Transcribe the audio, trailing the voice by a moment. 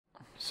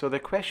So the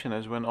question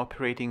is, when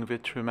operating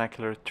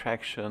vitreomacular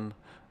traction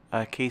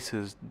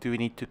cases, do we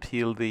need to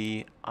peel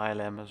the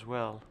ILM as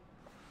well?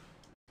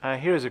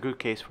 Here is a good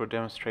case for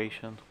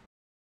demonstration.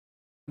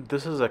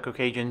 This is a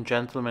Caucasian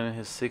gentleman in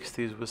his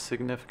 60s with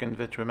significant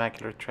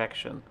vitreomacular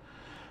traction.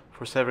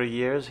 For several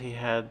years he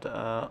had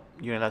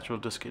unilateral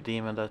disc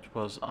edema that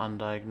was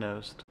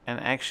undiagnosed and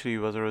actually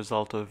was a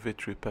result of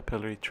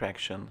vitreopapillary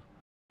traction.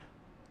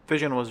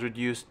 Vision was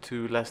reduced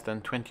to less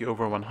than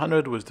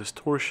 20/100 with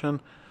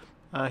distortion.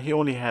 He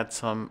only had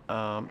some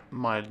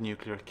mild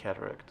nuclear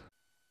cataract.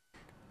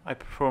 I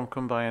performed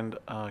combined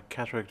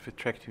cataract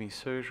vitrectomy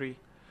surgery.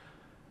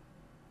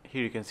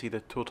 Here you can see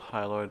the total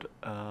hyaloid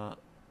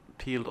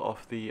peeled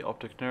off the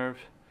optic nerve.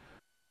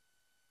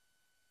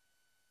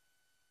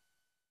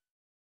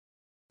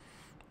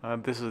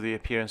 This is the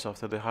appearance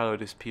after the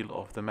hyaloid is peeled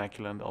off the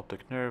macula and the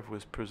optic nerve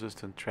with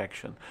persistent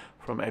traction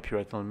from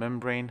epiretinal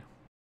membrane.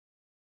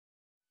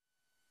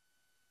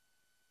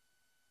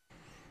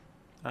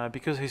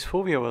 Because his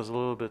fovea was a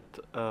little bit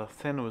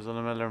thin with a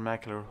lamellar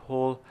macular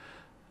hole,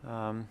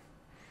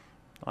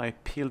 I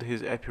peeled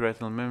his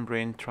epiretinal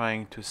membrane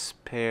trying to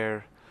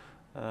spare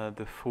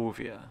the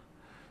fovea.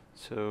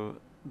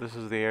 So this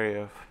is the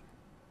area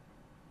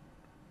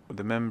where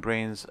the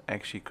membranes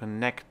actually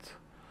connect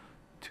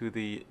to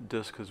the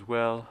disc as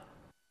well.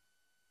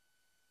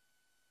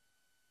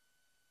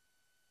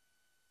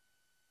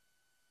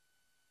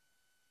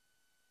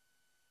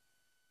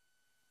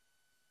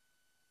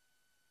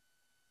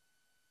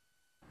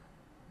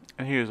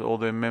 And here's all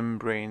the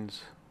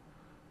membranes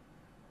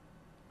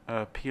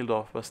peeled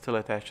off but still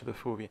attached to the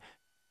fovea.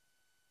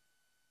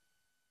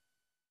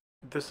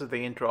 This is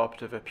the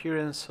intraoperative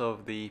appearance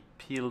of the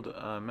peeled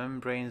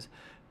membranes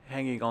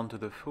hanging onto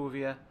the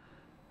fovea,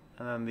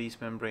 and then these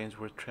membranes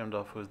were trimmed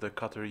off with the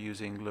cutter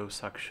using low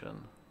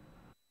suction.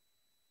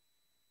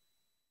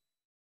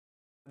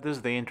 This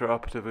is the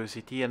intraoperative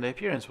OCT, and the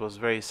appearance was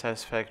very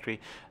satisfactory,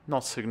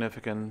 not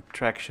significant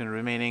traction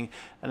remaining,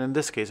 and in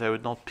this case I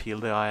would not peel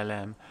the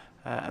ILM.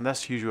 And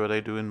that's usually what I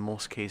do in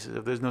most cases.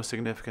 If there's no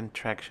significant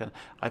traction,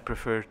 I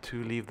prefer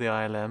to leave the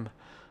ILM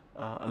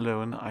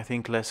alone. I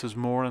think less is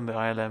more, and the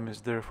ILM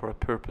is there for a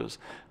purpose.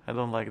 I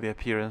don't like the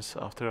appearance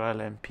after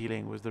ILM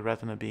peeling with the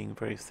retina being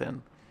very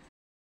thin.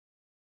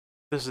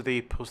 This is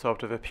the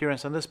postoperative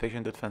appearance, and this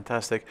patient did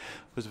fantastic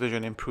with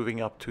vision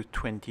improving up to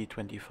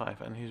 20/25,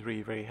 and he's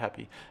really very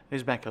happy.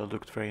 His macula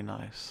looked very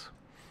nice.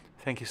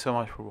 Thank you so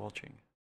much for watching.